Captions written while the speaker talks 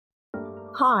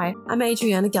Hi, I'm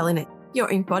Adriana Galinek,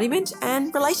 your embodiment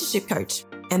and relationship coach,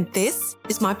 and this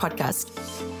is my podcast.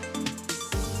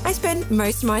 I spend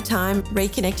most of my time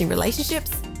reconnecting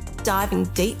relationships, diving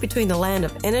deep between the land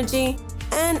of energy,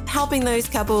 and helping those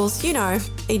couples,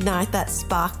 ignite that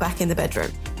spark back in the bedroom.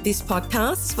 This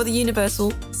podcast is for the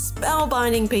universal,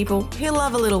 spellbinding people who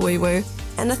love a little woo-woo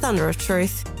and the thunder of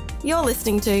truth. You're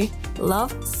listening to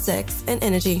Love, Sex and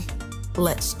Energy.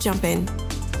 Let's jump in.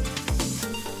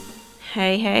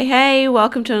 Hey,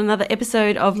 welcome to another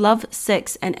episode of Love,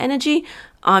 Sex and Energy.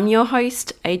 I'm your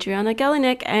host, Adriana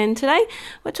Galinek, and today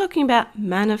we're talking about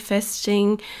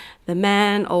manifesting the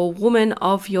man or woman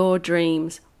of your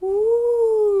dreams.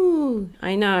 Ooh,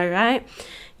 I know, right?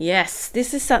 Yes,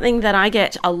 this is something that I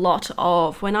get a lot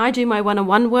of. When I do my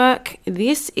one-on-one work,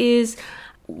 this is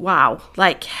wow,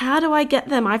 like how do I get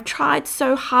them? I've tried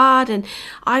so hard and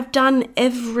I've done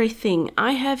everything.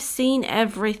 I have seen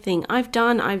everything. I've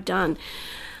done.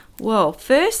 Well,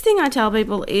 first thing I tell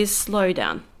people is slow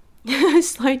down.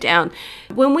 Slow down.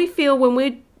 When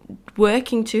we're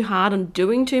working too hard and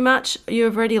doing too much,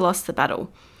 you've already lost the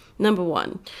battle. Number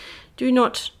one, do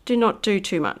not do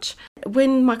too much.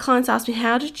 When my clients ask me,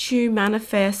 how did you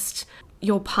manifest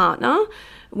your partner?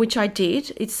 Which I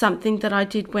did. It's something that I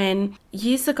did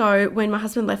years ago when my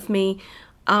husband left me.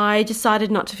 I decided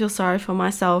not to feel sorry for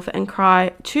myself and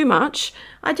cry too much.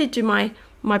 I did do my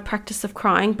practice of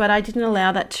crying, but I didn't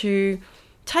allow that to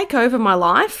take over my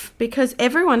life because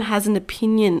everyone has an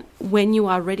opinion when you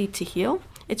are ready to heal.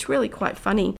 It's really quite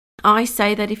funny. I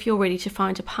say that if you're ready to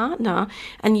find a partner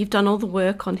and you've done all the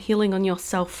work on healing on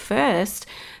yourself first,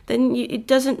 then it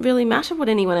doesn't really matter what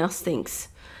anyone else thinks.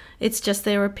 It's just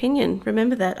their opinion.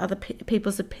 Remember that other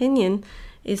people's opinion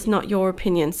is not your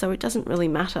opinion, so it doesn't really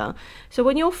matter. So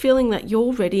when you're feeling that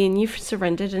you're ready and you've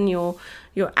surrendered and you're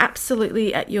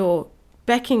absolutely at your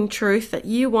backing truth that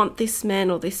you want this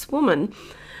man or this woman,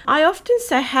 I often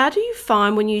say, how do you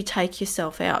find when you take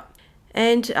yourself out?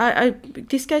 And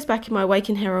this goes back in my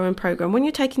Awaken Heroine program. When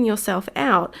you're taking yourself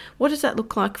out, what does that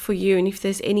look like for you? And if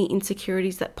there's any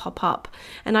insecurities that pop up.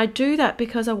 And I do that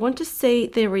because I want to see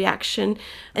their reaction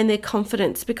and their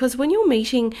confidence. Because when you're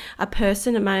meeting a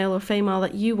person, a male or female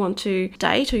that you want to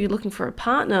date or you're looking for a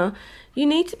partner, you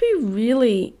need to be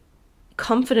really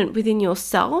confident within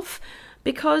yourself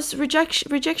because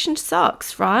rejection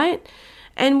sucks, right?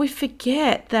 And we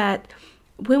forget that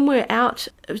when we're out,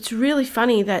 it's really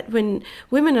funny that when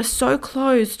women are so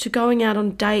close to going out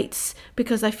on dates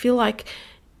because they feel like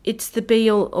it's the be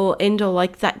all or end all,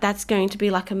 like that's going to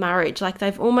be like a marriage, like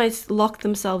they've almost locked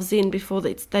themselves in before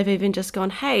they've even just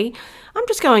gone, hey, I'm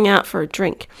just going out for a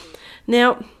drink.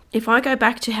 Now, if I go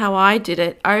back to how I did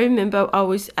it, I remember I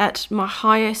was at my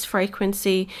highest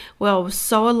frequency where I was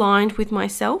so aligned with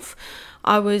myself.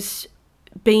 I was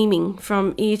beaming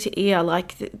from ear to ear,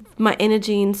 like my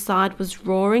energy inside was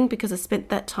roaring because I spent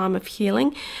that time of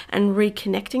healing and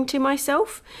reconnecting to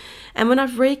myself. And when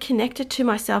I've reconnected to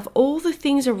myself, all the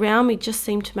things around me just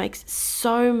seemed to make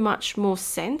so much more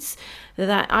sense,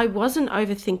 that I wasn't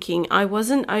overthinking, I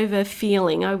wasn't over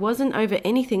feeling, I wasn't over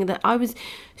anything, that I was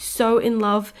so in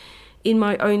love in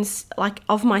my own, like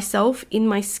of myself, in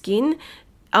my skin.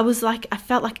 I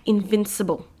felt like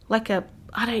invincible,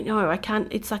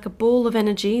 it's like a ball of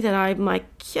energy that I'm like,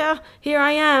 yeah, here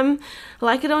I am,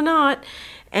 like it or not.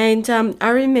 And I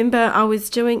remember I was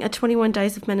doing a 21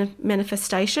 days of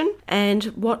manifestation, and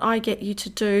what I get you to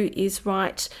do is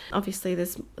write, obviously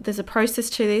there's a process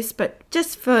to this, but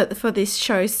just for this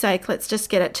show's sake, let's just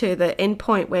get it to the end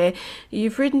point where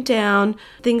you've written down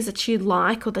things that you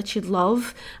like or that you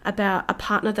love about a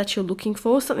partner that you're looking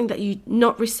for, something that you're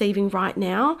not receiving right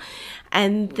now.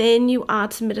 And then you are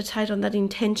to meditate on that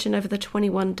intention over the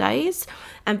 21 days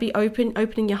and be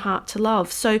opening your heart to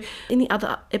love. So in the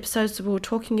other episodes, we were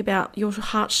talking about your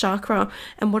heart chakra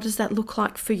and what does that look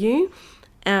like for you.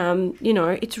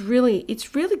 It's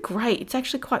really great. It's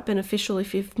actually quite beneficial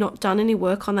if you've not done any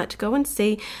work on that to go and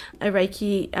see a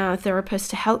Reiki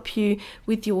therapist to help you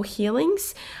with your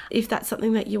healings. If that's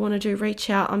something that you want to do, reach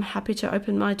out. I'm happy to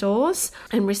open my doors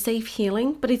and receive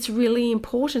healing. But it's really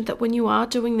important that when you are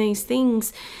doing these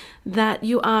things, that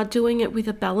you are doing it with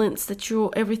a balance, that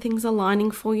everything's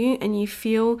aligning for you and you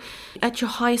feel at your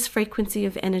highest frequency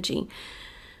of energy.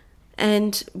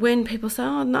 And when people say,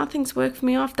 oh, nothing's worked for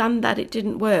me, I've done that, it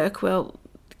didn't work. Well,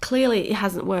 clearly it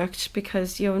hasn't worked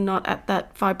because you're not at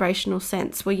that vibrational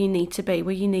sense where you need to be,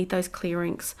 where you need those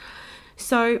clearings.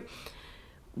 So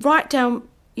write down,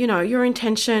 your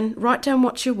intention, write down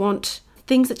what you want,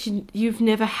 things that you've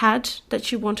never had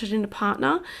that you wanted in a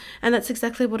partner. And that's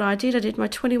exactly what I did. I did my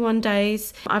 21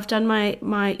 days. I've done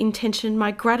my intention,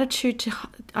 my gratitude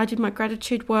I did my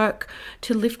gratitude work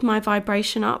to lift my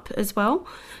vibration up as well.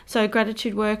 So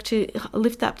gratitude work to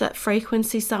lift up that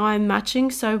frequency so I'm matching.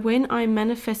 So when I'm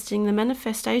manifesting, the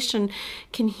manifestation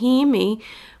can hear me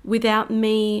without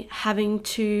me having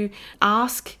to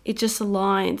ask. It just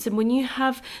aligns. And when you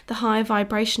have the higher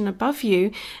vibration above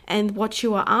you and what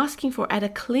you are asking for at a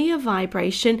clear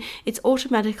vibration, it's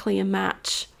automatically a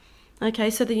match.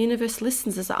 Okay, so the universe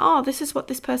listens and says, oh, this is what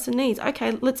this person needs.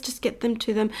 Okay, let's just get them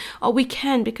to them. Oh, we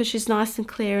can, because she's nice and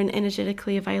clear and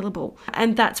energetically available.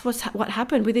 And that's what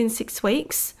happened within 6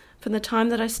 weeks from the time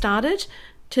that I started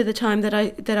to the time that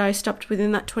I stopped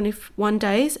within that 21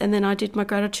 days. And then I did my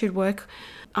gratitude work.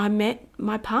 I met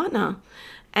my partner.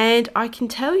 And I can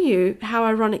tell you how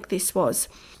ironic this was.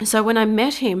 So when I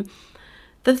met him,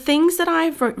 the things that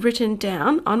I've written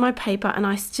down on my paper, and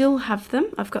I still have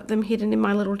them, I've got them hidden in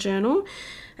my little journal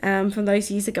from those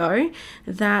years ago,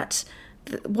 that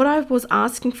what I was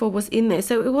asking for was in there.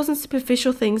 So it wasn't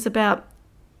superficial things about,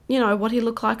 what he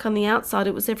looked like on the outside.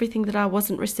 It was everything that I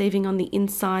wasn't receiving on the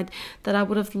inside that I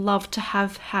would have loved to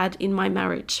have had in my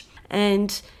marriage.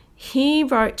 And he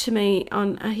wrote to me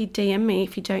he DM'd me,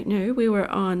 if you don't know, we were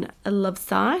on a love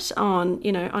site on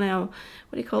our, what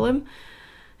do you call them?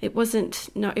 It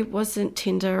wasn't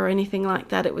Tinder or anything like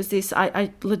that. It was this,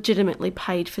 I legitimately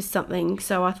paid for something.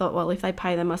 So I thought, well, if they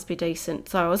pay, they must be decent.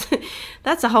 So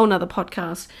that's a whole nother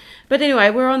podcast. But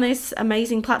anyway, we're on this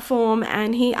amazing platform,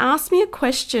 and he asked me a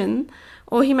question,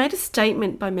 or he made a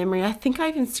statement by memory. I think I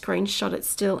even screenshot it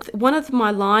still. One of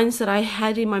my lines that I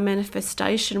had in my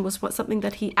manifestation was something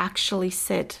that he actually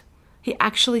said. He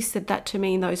actually said that to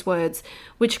me in those words,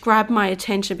 which grabbed my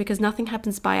attention, because nothing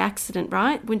happens by accident,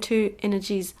 right? When two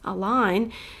energies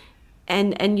align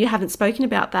and you haven't spoken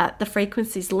about that, the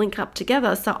frequencies link up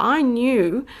together. So I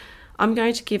knew I'm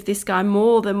going to give this guy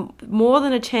more than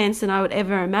a chance than I would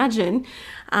ever imagine.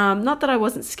 Not that I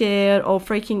wasn't scared or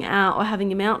freaking out or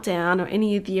having a meltdown or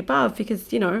any of the above,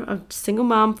 because, I'm a single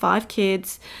mom, 5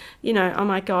 kids, oh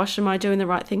my gosh, am I doing the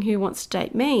right thing? Who wants to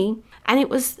date me? And it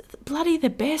was bloody the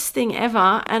best thing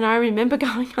ever. And I remember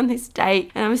going on this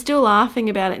date, and I'm still laughing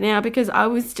about it now, because I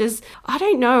was just, I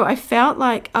don't know, I felt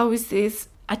like I was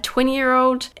a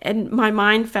 20-year-old, and my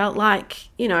mind felt like,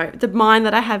 the mind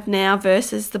that I have now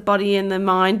versus the body and the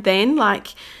mind then. Like,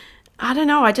 I don't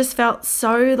know, I just felt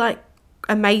so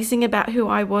amazing about who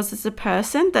I was as a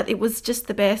person, that it was just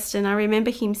the best. And I remember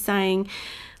him saying,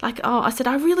 I said,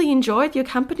 I really enjoyed your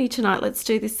company tonight. Let's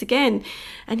do this again.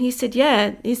 And he said,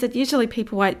 yeah. He said, usually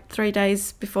people wait 3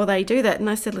 days before they do that. And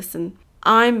I said, listen,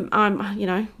 I'm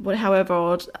however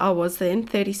old I was then,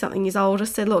 30 something years old. I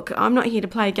said, look, I'm not here to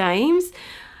play games.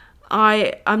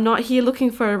 I'm not here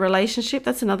looking for a relationship.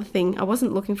 That's another thing. I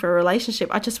wasn't looking for a relationship.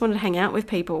 I just wanted to hang out with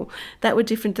people that were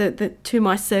different to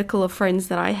my circle of friends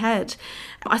that I had.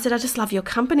 I said, I just love your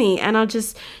company, and I'll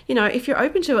just, if you're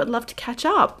open to it, I'd love to catch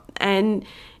up. And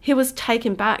he was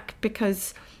taken back,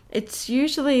 because it's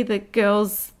usually the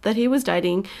girls that he was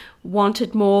dating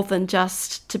wanted more than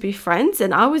just to be friends.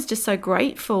 And I was just so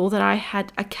grateful that I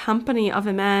had a company of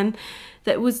a man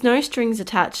that was no strings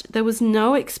attached. There was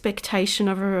no expectation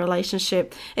of a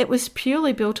relationship. It was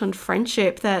purely built on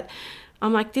friendship, that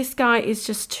I'm like, this guy is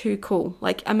just too cool,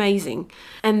 amazing.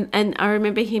 And I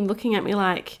remember him looking at me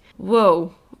like,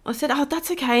 whoa. I said, oh,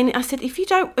 that's okay. And I said, if you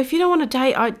don't want to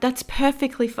date, that's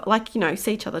perfectly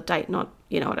see each other date, not,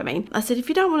 you know what I mean? I said, if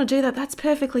you don't want to do that, that's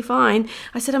perfectly fine.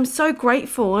 I said, I'm so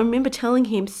grateful. I remember telling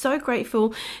him, so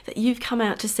grateful that you've come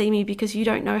out to see me, because you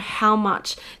don't know how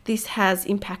much this has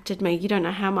impacted me. You don't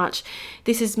know how much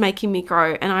this is making me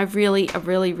grow. And I really,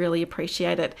 really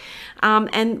appreciate it.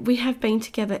 And we have been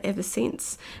together ever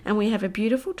since. And we have a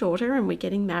beautiful daughter, and we're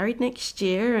getting married next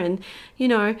year. And,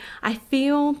 I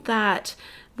feel that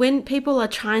when people are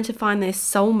trying to find their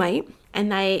soulmate,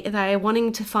 and they are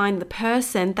wanting to find the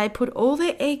person, they put all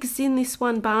their eggs in this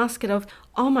one basket of,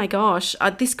 oh my gosh,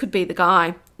 this could be the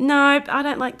guy. No, I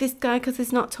don't like this guy because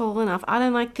he's not tall enough. I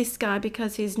don't like this guy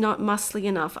because he's not muscly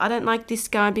enough. I don't like this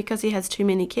guy because he has too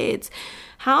many kids.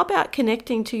 How about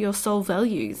connecting to your soul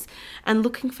values and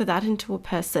looking for that into a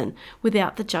person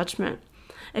without the judgment?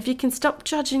 If you can stop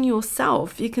judging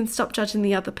yourself, you can stop judging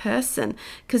the other person,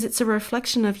 because it's a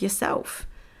reflection of yourself.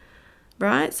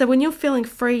 Right? So when you're feeling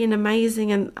free and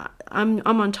amazing and I'm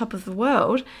on top of the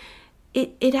world,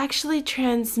 it actually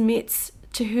transmits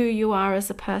to who you are as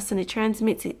a person. It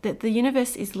transmits that the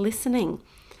universe is listening.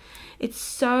 It's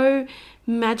so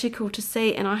magical to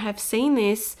see. And I have seen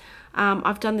this.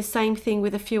 I've done the same thing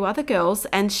with a few other girls,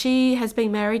 and she has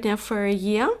been married now for a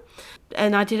year.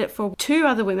 And I did it for 2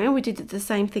 other women. We did the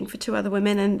same thing for 2 other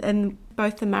women, and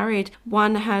both are married.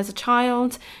 One has a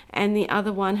child and the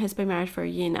other one has been married for a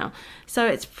year now. So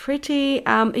it's pretty,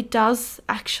 it does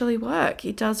actually work.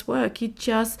 It does work. You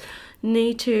just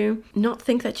need to not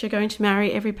think that you're going to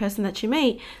marry every person that you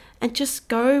meet, and just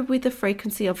go with the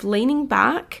frequency of leaning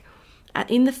back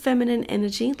in the feminine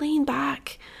energy. Lean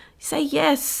back, say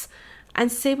yes,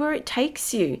 and see where it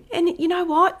takes you. And you know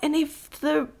what? And if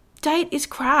the date is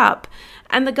crap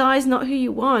and the guy's not who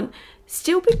you want,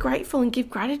 still be grateful and give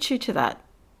gratitude to that.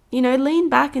 Lean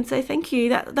back and say thank you.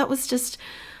 That was just,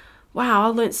 wow, I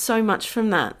learned so much from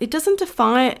that. It doesn't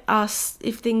define us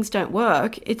if things don't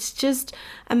work. It's just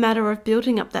a matter of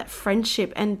building up that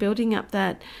friendship and building up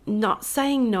that not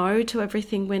saying no to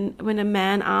everything. When a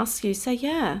man asks you, say,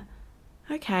 yeah,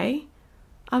 okay,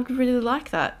 I would really like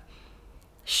that.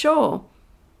 Sure,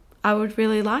 I would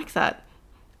really like that.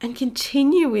 And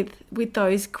continue with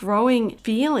those growing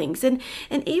feelings. And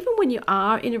even when you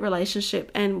are in a relationship,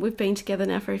 and we've been together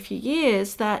now for a few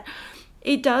years, that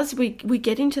it does, we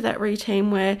get into that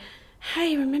routine where,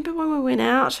 hey, remember when we went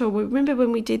out, or remember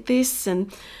when we did this?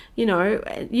 And,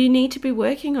 you need to be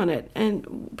working on it.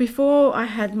 And before I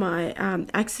had my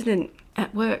accident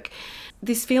at work,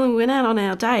 this feeling, went out on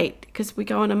our date, because we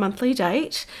go on a monthly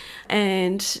date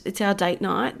and it's our date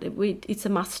night. It's a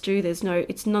must do.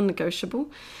 It's non-negotiable.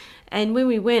 And when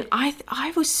we went,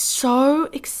 I was so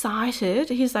excited.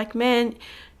 He's like, man,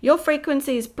 your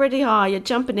frequency is pretty high. You're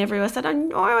jumping everywhere. I said, I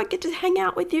know, I get to hang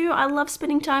out with you. I love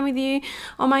spending time with you.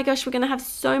 Oh my gosh, we're going to have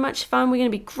so much fun. We're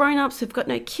going to be grown-ups. We've got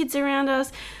no kids around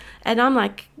us. And I'm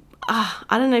like, I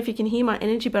don't know if you can hear my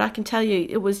energy, but I can tell you,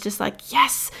 it was just like,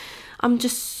 yes, I'm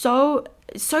just so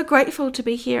grateful to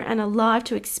be here and alive,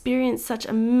 to experience such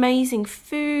amazing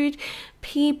food,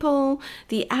 people,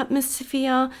 the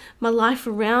atmosphere, my life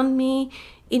around me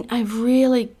in a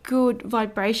really good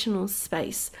vibrational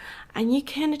space. And you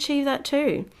can achieve that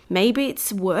too. Maybe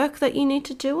it's work that you need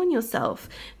to do on yourself.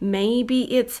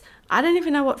 Maybe it's, I don't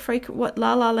even know what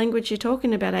la language you're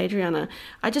talking about, Adriana.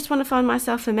 I just want to find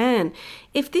myself a man.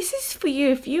 If this is for you,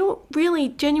 if you're really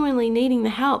genuinely needing the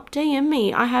help, DM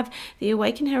me. I have the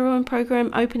Awaken Heroine program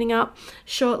opening up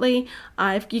shortly.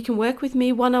 You can work with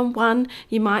me one-on-one.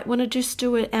 You might want to just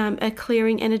do a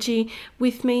clearing energy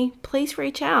with me. Please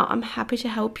reach out. I'm happy to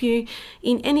help you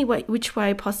in any way, which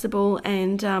way possible.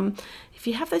 And if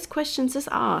you have those questions, just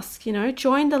ask.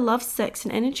 Join the Love, Sex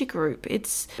and Energy group. It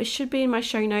should be in my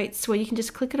show notes, where you can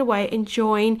just click it away and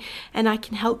join, and I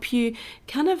can help you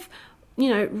kind of,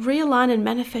 realign and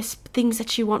manifest things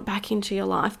that you want back into your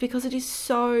life, because it is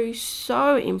so,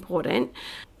 so important.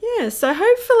 Yeah, so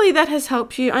hopefully that has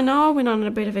helped you. I know I went on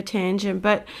a bit of a tangent,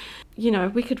 but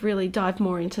we could really dive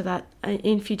more into that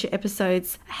in future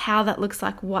episodes, how that looks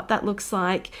like, what that looks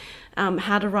like,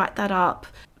 how to write that up.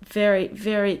 Very,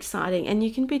 very exciting. And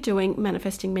you can be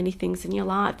manifesting many things in your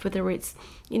life, whether it's,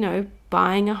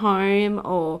 buying a home,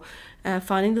 or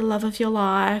finding the love of your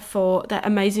life, or that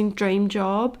amazing dream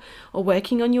job, or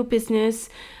working on your business.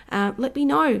 Let me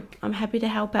know. I'm happy to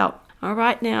help out. All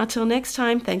right, now, till next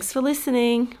time, thanks for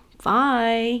listening.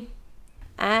 Bye.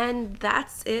 And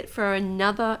that's it for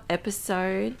another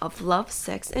episode of Love,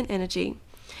 Sex and Energy.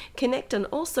 Connect on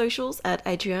all socials at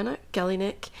Adriana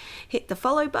Galinek. Hit the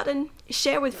follow button,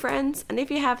 share with friends, and if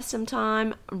you have some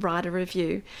time, write a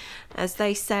review. As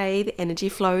they say, the energy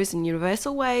flows in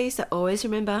universal ways, so always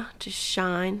remember to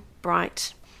shine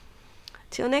bright.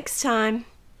 Till next time,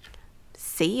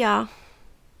 see ya.